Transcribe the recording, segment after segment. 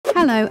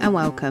Hello and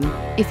welcome.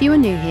 If you are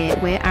new here,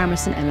 we're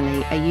Aramis and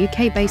Emily, a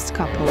UK-based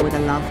couple with a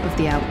love of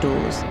the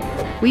outdoors.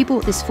 We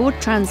bought this Ford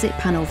Transit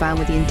panel van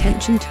with the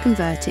intention to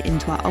convert it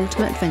into our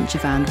ultimate adventure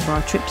van for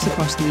our trips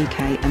across the UK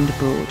and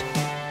abroad.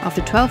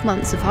 After 12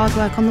 months of hard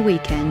work on the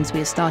weekends,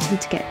 we are starting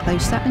to get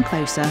closer and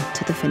closer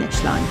to the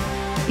finish line.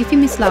 If you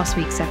missed last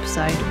week's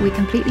episode, we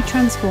completely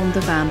transformed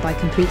the van by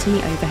completing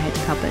the overhead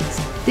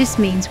cupboards. This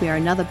means we are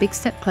another big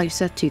step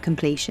closer to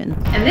completion.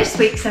 In this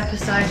week's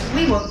episode,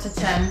 we want to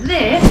turn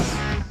this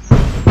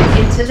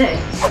into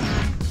this.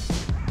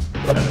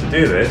 And to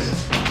do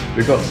this,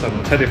 we got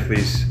some teddy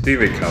fleece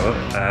duvet cover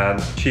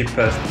and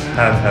cheapest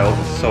handheld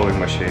sewing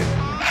machine.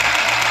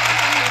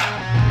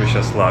 Wish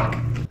us luck.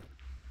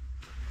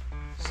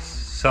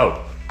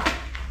 So,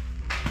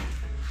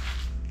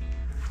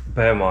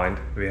 bear in mind,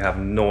 we have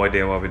no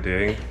idea what we're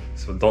doing,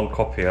 so don't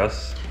copy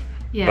us.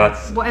 Yeah, but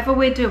whatever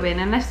we're doing,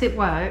 unless it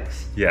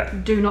works, yeah,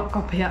 do not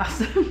copy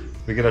us.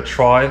 we're gonna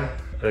try.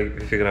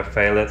 If you're gonna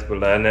fail it, we'll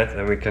learn it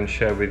and we can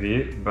share with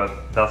you, but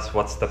that's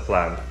what's the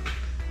plan.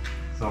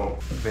 So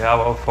we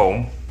have our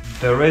foam.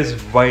 There is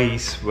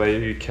ways where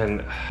you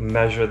can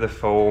measure the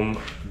foam.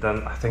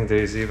 Then I think there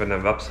is even a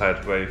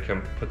website where you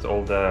can put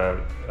all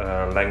the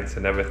lengths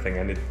and everything,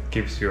 and it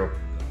gives you a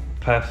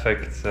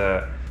perfect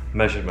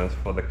measurement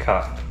for the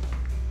cut.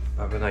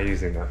 But we're not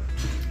using that.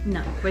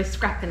 No, we're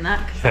scrapping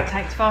that because it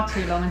takes far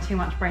too long and too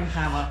much brain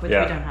power, which we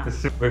don't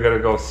have. We're gonna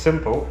go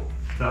simple.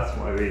 That's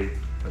why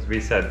as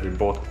we said, we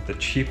bought the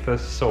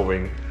cheapest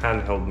sewing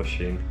handheld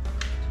machine.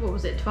 What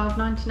was it,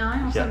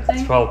 £12.99 or something?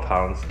 Yeah,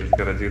 £12. It's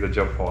gonna do the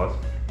job for us.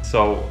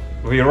 So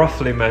we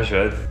roughly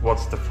measured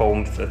what's the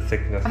foam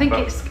thickness.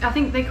 I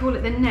think they call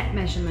it the net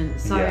measurement.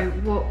 So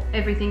what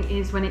everything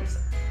is when it's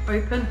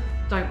open.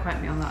 Don't quote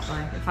me on that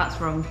though, if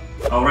that's wrong.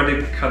 I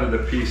already cut a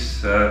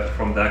piece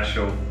from the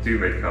actual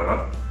duvet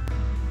cover.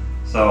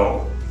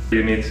 So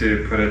you need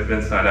to put it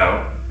inside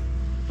out.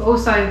 But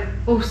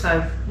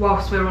also,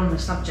 whilst we're on the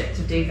subject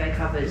of duvet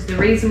covers, the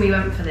reason we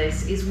went for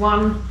this is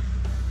one,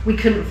 we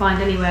couldn't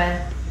find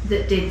anywhere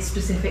that did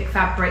specific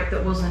fabric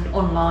that wasn't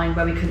online,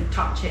 where we couldn't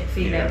touch it,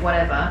 feel it,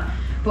 whatever.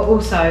 But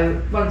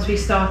also, once we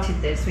started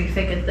this, we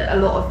figured that a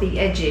lot of the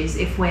edges,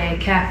 if we're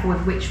careful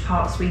with which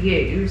parts we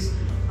use,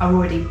 are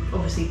already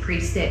obviously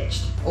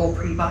pre-stitched or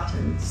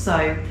pre-buttoned.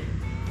 So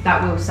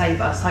that will save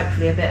us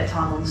hopefully a bit of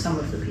time on some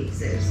of the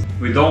pieces.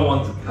 We don't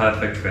want a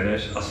perfect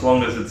finish. As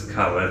long as it's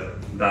covered,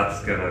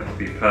 that's gonna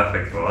be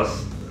perfect for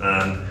us.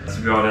 And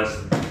to be honest,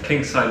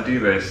 king side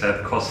duvet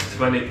set costs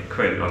 20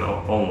 quid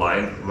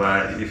online,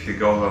 where if you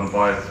go and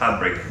buy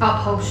fabric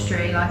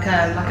upholstery, like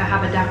a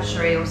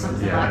haberdashery or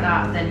something like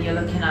that, then you're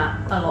looking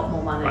at a lot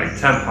more money. Like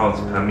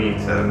 £10 per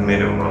meter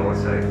minimum, I would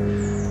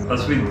say.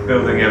 As we're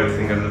building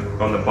everything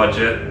on a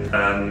budget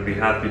and we're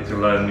happy to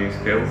learn new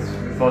skills,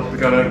 we thought we're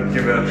gonna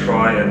give it a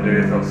try and do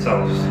it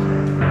ourselves.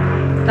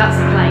 That's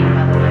the plane,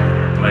 by the way.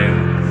 Plane,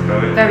 it's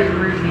going. Very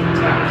rudely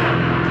interrupted.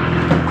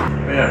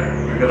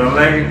 Yeah, we're gonna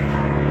lay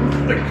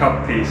the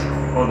cut piece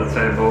on the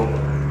table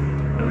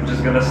and we're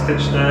just gonna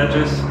stitch the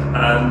edges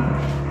and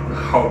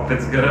hope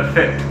it's gonna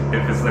fit.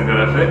 If it's not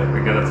gonna fit,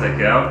 we're gonna take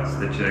it out,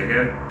 stitch it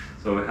again.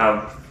 So we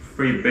have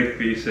 3 big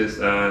pieces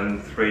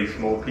and 3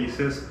 small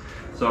pieces.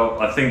 So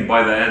I think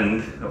by the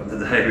end of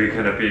the day we're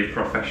gonna be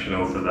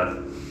professionals at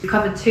that. We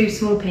covered 2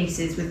 small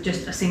pieces with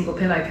just a single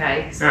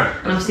pillowcase. Yeah.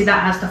 And obviously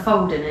that has the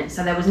fold in it,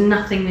 so there was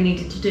nothing we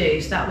needed to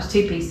do. So that was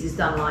 2 pieces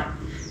done like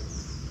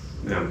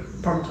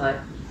pronto.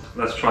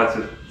 Let's try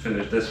to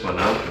finish this one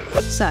now.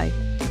 So,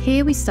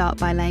 here we start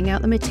by laying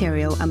out the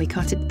material and we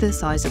cut it to the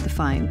size of the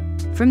foam.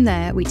 From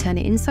there, we turn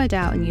it inside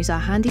out and use our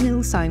handy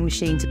little sewing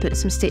machine to put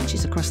some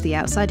stitches across the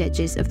outside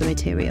edges of the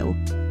material.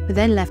 We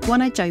then left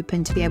one edge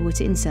open to be able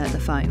to insert the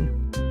foam.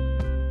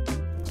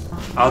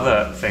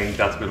 Other thing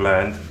that we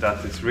learned,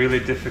 that it's really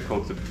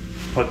difficult to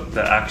put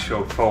the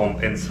actual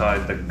foam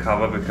inside the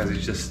cover because it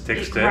just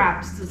sticks to it. It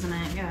grabs, doesn't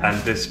it? Yeah.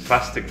 And this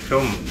plastic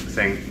film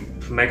thing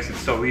makes it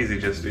so easy, it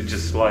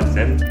just slides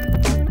in.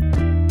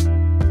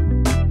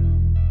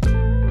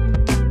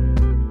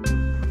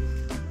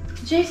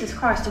 Jesus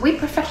Christ, are we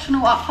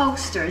professional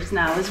upholsterers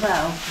now as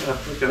well? Yeah,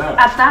 look at that.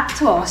 Add that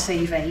to our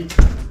CV.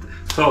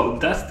 So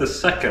that's the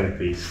second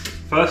piece.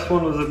 First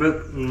one was a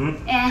bit,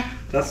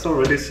 That's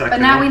already second.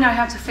 But now we know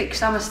how to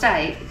fix our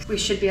mistake. We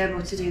should be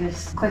able to do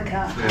this quicker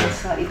and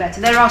slightly better.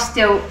 There are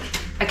still,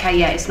 okay,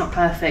 yeah, it's not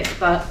perfect,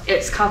 but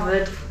it's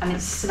covered and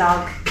it's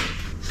snug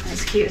and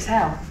it's cute as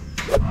hell.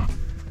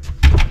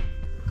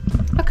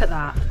 Look at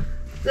that.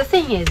 The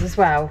thing is as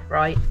well,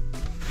 right,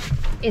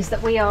 is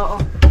that we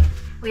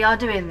are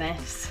doing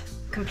this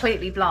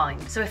completely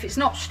blind. So if it's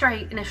not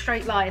straight in a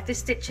straight line, if this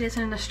stitch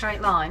isn't in a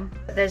straight line,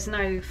 there's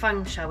no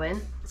foam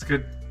showing. It's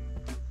good.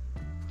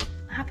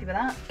 Happy with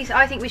that.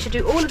 I think we should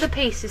do all of the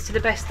pieces to the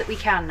best that we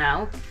can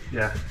now.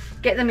 Yeah.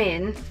 Get them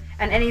in,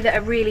 and any that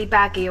are really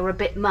baggy or a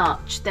bit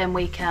much, then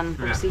we can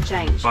obviously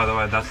change. By the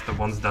way, that's the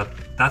ones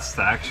that's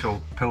the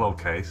actual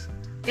pillowcase.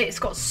 It's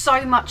got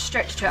so much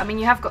stretch to it. I mean,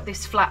 you have got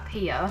this flap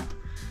here,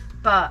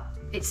 but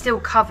it's still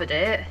covered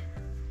it.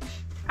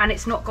 And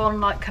it's not gone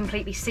like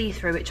completely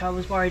see-through, which I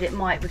was worried it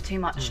might with too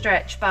much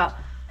stretch, but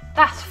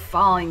That's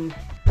fine.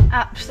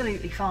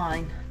 Absolutely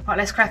fine. Right,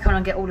 let's crack on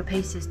and get all the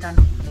pieces done.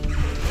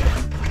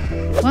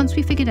 Once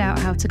we figured out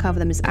how to cover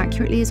them as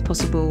accurately as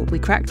possible, we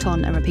cracked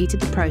on and repeated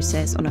the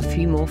process on a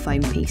few more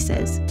foam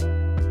pieces.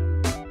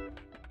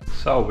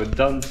 So we've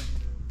done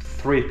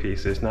 3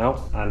 pieces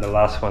now, and the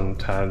last one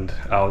turned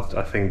out,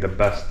 I think, the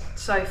best.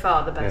 So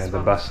far, the best Yeah, the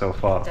one. best so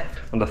far.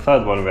 Definitely. On the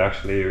third one, we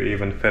actually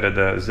even fitted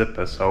a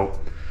zipper, so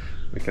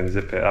we can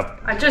zip it up.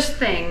 I just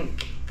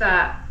think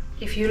that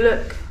if you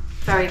look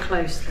very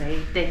closely,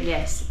 then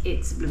yes,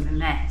 it's a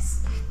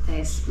mess.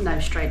 There's no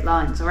straight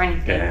lines or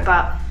anything, Yeah.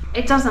 but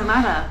it doesn't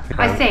matter. Yeah.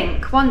 I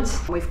think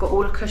once we've got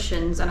all the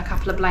cushions and a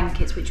couple of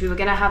blankets, which we were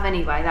going to have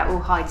anyway, that will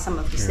hide some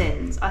of the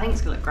sins. I think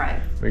it's going to look great.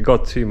 We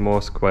got 2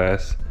 more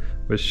squares,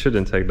 which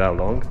shouldn't take that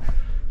long,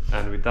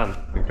 and we're done.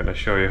 We're gonna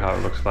show you how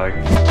it looks like.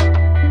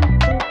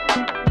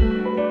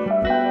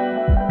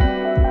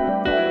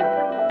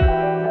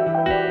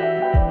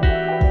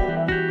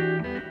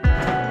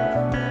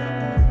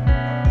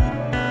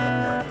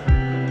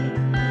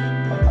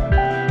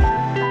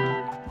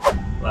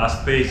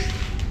 Last piece.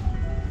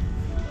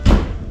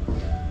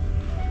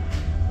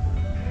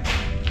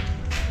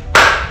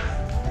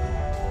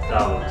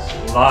 That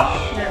looks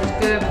lush. That was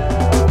good.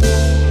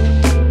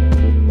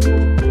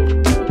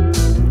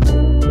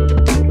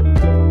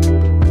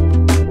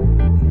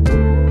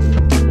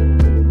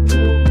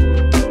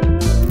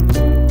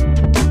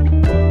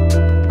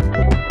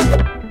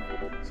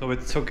 So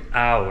it took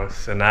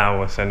hours and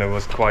hours, and it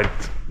was quite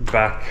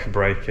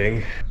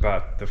back-breaking,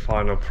 but the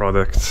final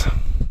product,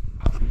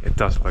 it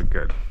does look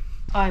good.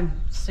 I'm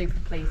super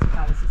pleased with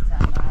how this has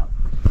turned out.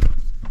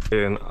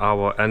 In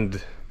our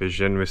end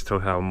vision, we still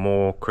have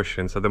more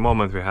cushions. At the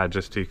moment we had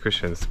just 2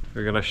 cushions.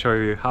 We're gonna show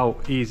you how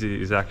easy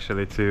it is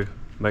actually to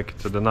make it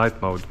to the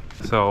night mode.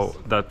 So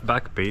that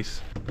back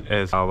piece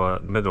is our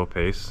middle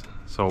piece.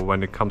 So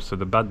when it comes to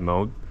the bed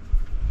mode,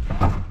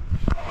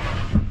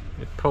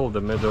 you pull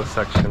the middle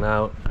section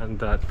out, and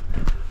that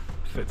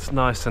fits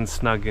nice and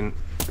snug in.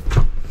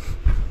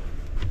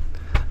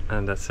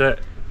 And that's it.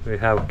 We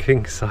have a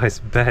king-size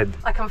bed.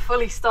 I can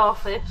fully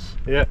starfish.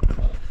 Yeah,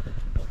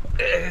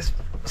 it is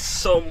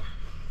so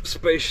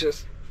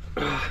spacious.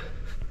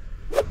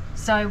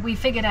 So we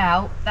figured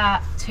out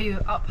that to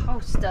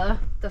upholster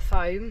the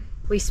foam,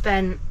 we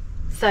spent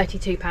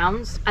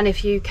 £32, and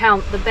if you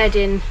count the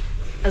bedding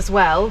as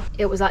well,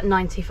 it was like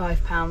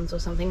 £95 or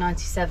something,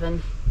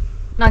 97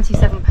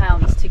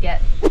 £97 to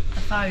get the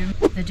foam,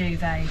 the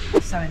duvet,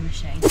 the sewing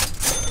machine.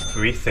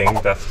 We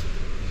think that's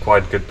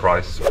quite good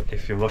price.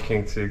 If you're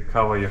looking to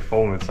cover your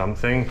phone with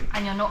something,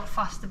 And you're not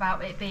fussed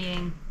about it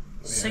being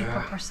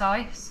super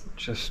precise,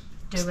 just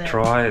do it.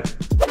 try it.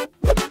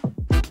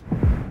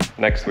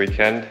 Next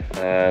weekend,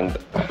 and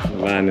the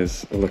van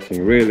is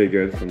looking really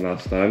good from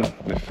last time.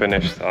 We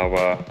finished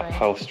our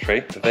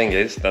upholstery. The thing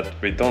is that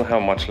we don't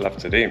have much left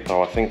to do,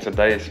 so I think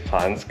today's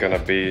plan is gonna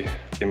be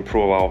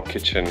improve our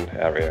kitchen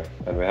area,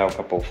 and we have a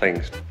couple of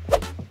things.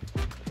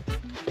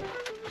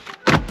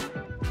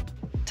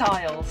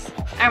 Tiles.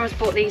 Aaron's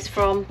bought these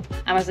from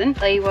Amazon.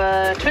 They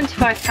were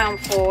 £25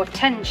 for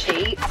 10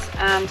 sheets,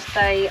 and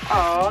they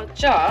are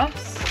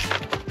just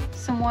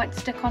some white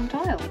stick-on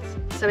tiles.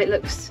 So it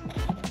looks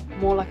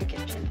more like a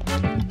kitchen.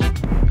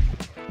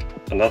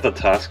 Another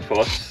task for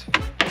us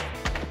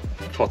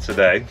for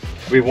today.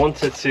 We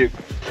wanted to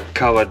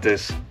cover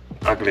this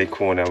ugly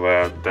corner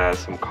where there's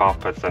some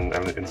carpets and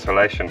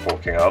insulation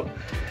walking out.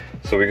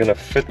 So we're gonna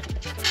fit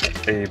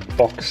a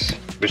box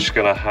which is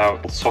gonna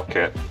have a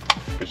socket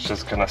which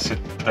is gonna sit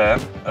there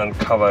and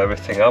cover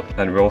everything up.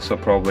 And we're also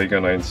probably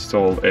gonna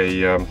install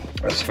a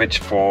switch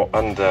for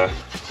under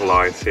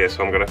lights here.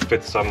 So I'm gonna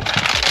fit some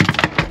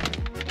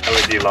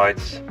LED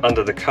lights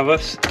under the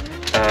covers.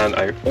 And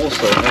I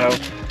also have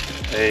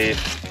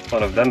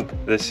one of them.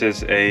 This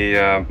is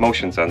a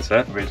motion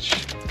sensor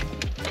which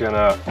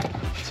gonna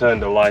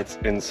turn the lights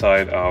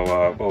inside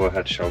our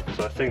overhead shelf.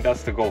 So I think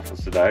that's the goal for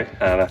today,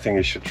 and I think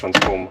it should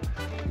transform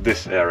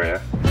this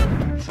area.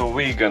 So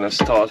we're gonna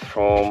start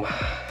from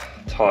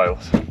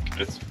tiles.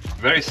 It's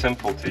very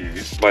simple to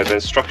use. By the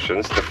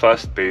instructions, the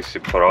first piece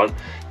you put on,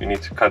 you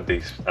need to cut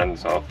these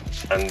ends off,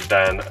 and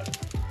then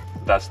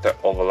that's the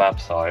overlap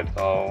side.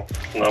 So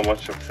not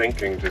much of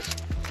thinking,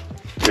 just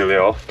peel it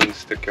off and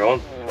stick it on.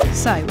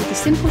 So, with the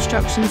simple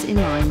instructions in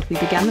mind, we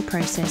began the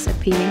process of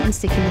peeling and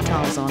sticking the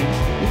tiles on.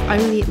 If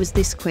only it was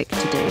this quick to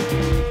do.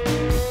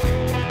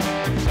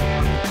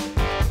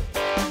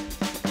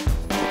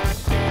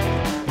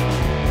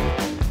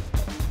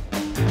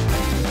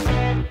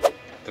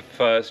 The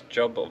first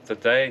job of the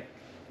day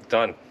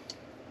done.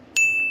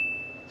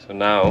 So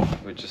now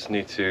we just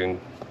need to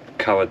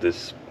cover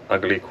this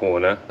ugly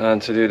corner,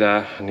 and to do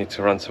that I need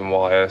to run some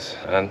wires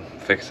and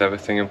fix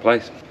everything in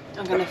place.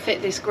 I'm going to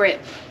fit this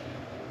grip.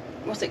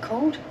 What's it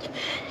called?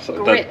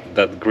 So Grip.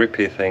 that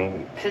grippy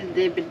thing.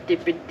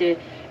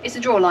 It's a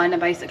draw liner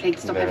basically to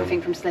stop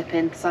everything from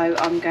slipping, so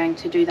I'm going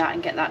to do that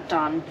and get that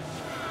done.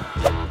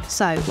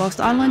 So, whilst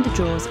I lined the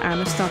drawers,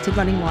 Aaron started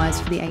running wires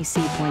for the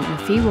AC point and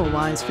a few more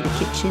wires for the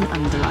kitchen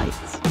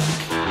underlights.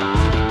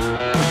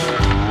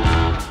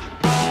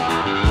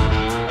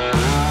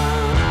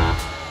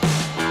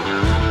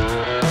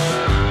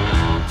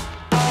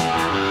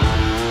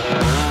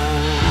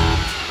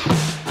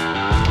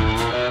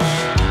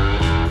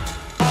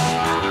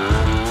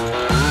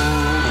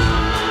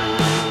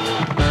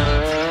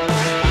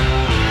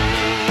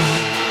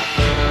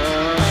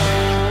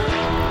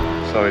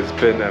 So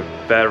it's been a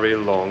very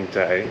long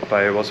day,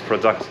 but it was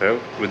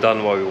productive. We've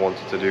done what we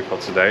wanted to do for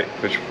today,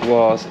 which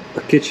was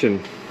the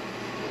kitchen.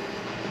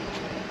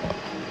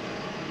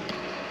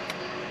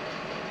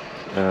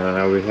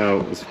 We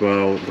have as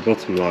well the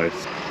bottom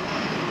lights.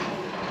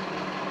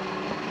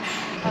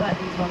 I like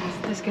these ones.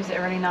 This gives it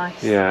a really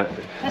nice. Yeah.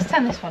 Let's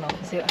turn this one off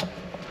and see what.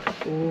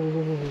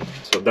 Ooh.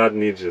 So that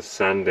needs just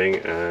sanding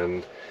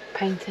and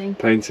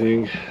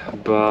painting.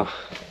 But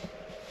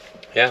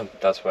yeah,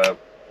 that's where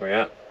we're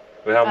at.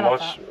 We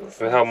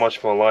have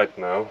much more light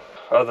now.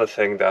 Other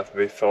thing that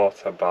we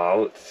thought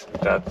about,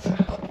 that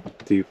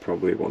do you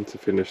probably want to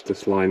finish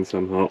this line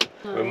somehow?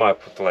 No. We might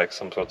put like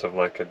some sort of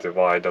like a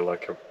divider,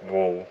 like a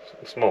wall,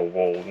 a small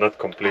wall, not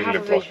completely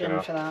blocking. I have a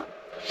vision for that.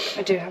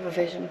 I do have a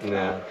vision for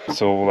that.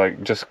 So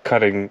like just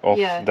cutting off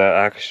the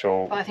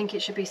actual. But I think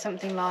it should be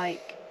something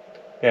like.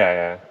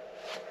 Yeah.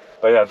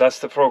 But yeah, that's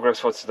the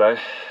progress for today.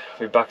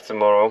 We're back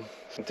tomorrow.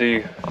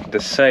 Do the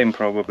same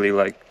probably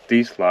like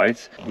these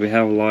lights. We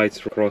have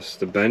lights across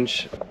the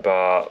bench,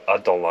 but I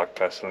don't like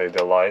personally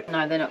the light.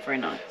 No, they're not very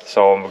nice.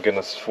 So I'm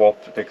gonna swap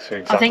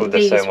exactly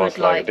the same ones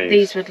like these.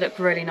 These would look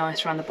really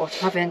nice around the bottom.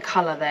 Having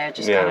colour there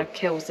just kind of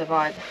kills the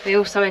vibe. We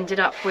also ended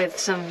up with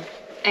some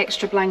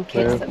extra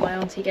blankets that my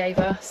auntie gave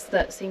us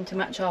that seem to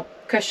match our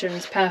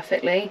cushions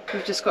perfectly.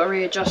 We've just got to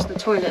readjust the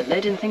toilet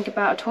lid and think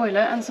about a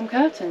toilet and some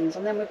curtains,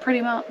 and then we're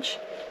pretty much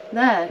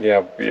there.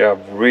 Yeah,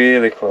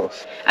 really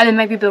close. And then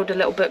maybe build a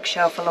little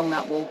bookshelf along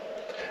that wall.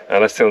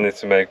 And I still need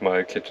to make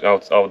my kitchen,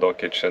 outdoor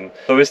kitchen.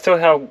 So we still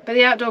have. But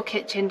the outdoor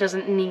kitchen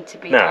doesn't need to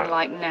be done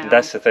like now.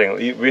 That's the thing.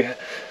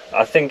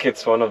 I think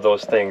it's one of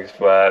those things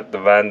where the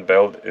van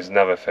build is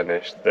never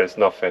finished. There's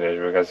not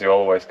finished because you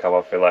always come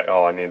up with like,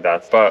 oh, I need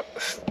that. But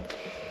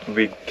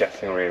we're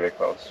getting really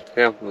close.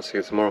 Yeah, we'll see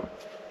you tomorrow.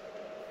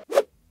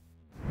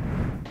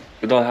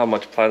 We don't have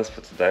much plans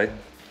for today.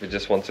 We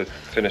just want to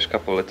finish a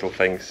couple little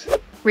things.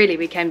 Really,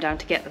 we came down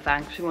to get the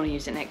van because we want to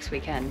use it next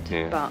weekend.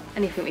 Yeah. But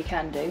anything we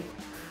can do.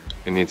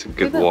 It needs a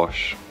good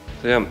wash.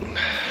 So yeah,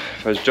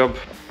 first job,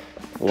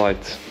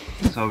 light.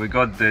 So we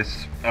got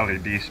this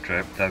LED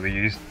strip that we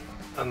used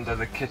under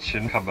the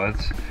kitchen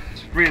cupboards.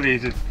 It's really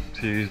easy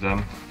to use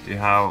them. You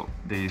have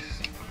these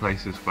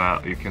places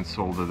where you can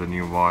solder the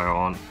new wire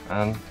on,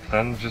 and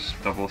then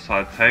just double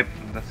side tape,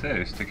 and that's it.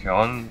 You stick it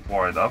on,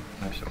 wire it up,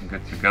 and it's all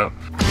good to go.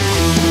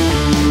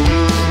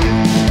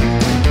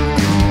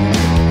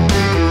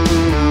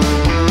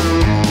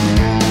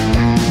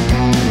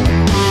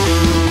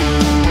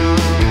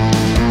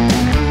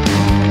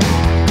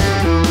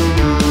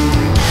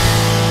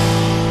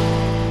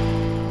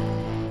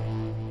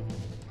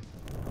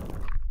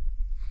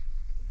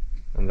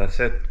 And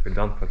that's it, we're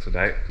done for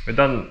today. We've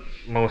done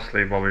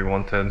mostly what we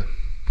wanted,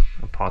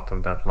 a part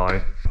of that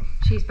light.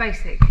 She's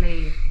very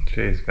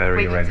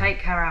ready. We can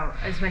take her out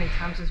as many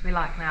times as we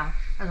like now,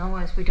 as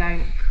long as we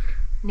don't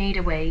need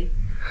a wee,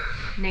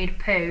 need a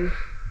poo,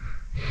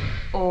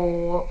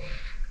 or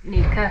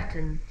need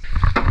curtains.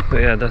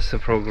 But yeah, that's the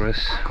progress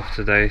of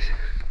today.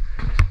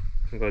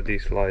 We got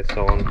these lights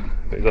on,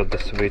 we got the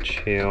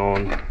switch here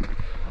on,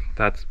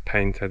 that's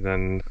painted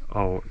and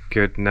all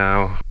good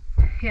now.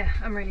 Yeah,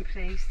 I'm really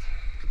pleased.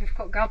 We've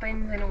got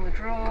gubbins in all the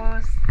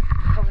drawers,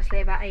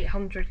 obviously about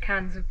 800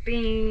 cans of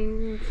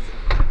beans.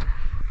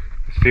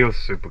 It feels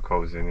super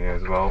cozy in here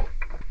as well.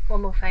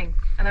 One more thing,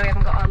 I know we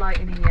haven't got our light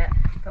in here yet,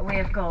 but we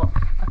have got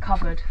a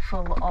cupboard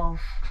full of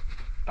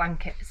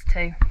blankets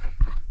too,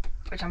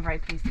 which I'm very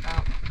pleased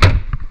about.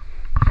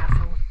 That's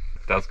all.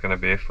 That's gonna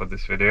be it for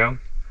this video.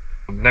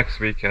 Next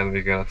weekend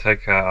we're gonna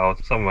take her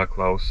out somewhere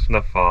close,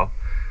 not far,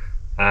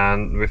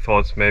 and we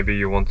thought maybe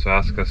you want to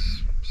ask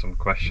us some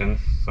questions,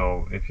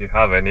 so if you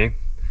have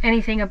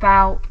anything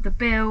about the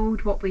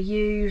build, what we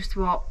used,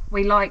 what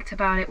we liked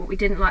about it, what we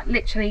didn't like,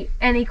 literally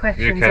any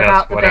questions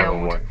about the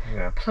build,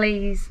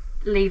 please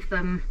leave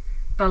them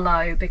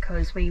below,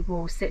 because we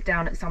will sit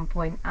down at some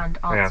point and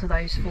answer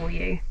those for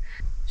you.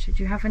 Should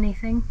you have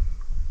anything,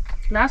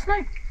 let us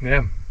know.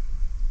 Yeah.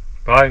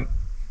 Bye.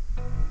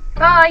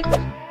 Bye.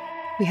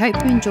 We hope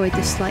you enjoyed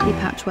this slightly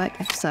patchwork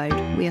episode.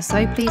 We are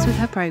so pleased with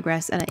her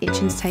progress and are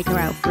itching to take her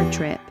out for a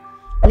trip.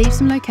 Leave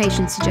some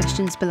location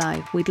suggestions below,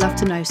 we'd love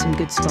to know some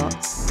good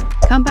spots.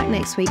 Come back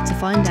next week to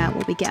find out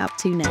what we get up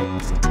to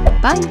next.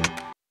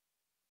 Bye!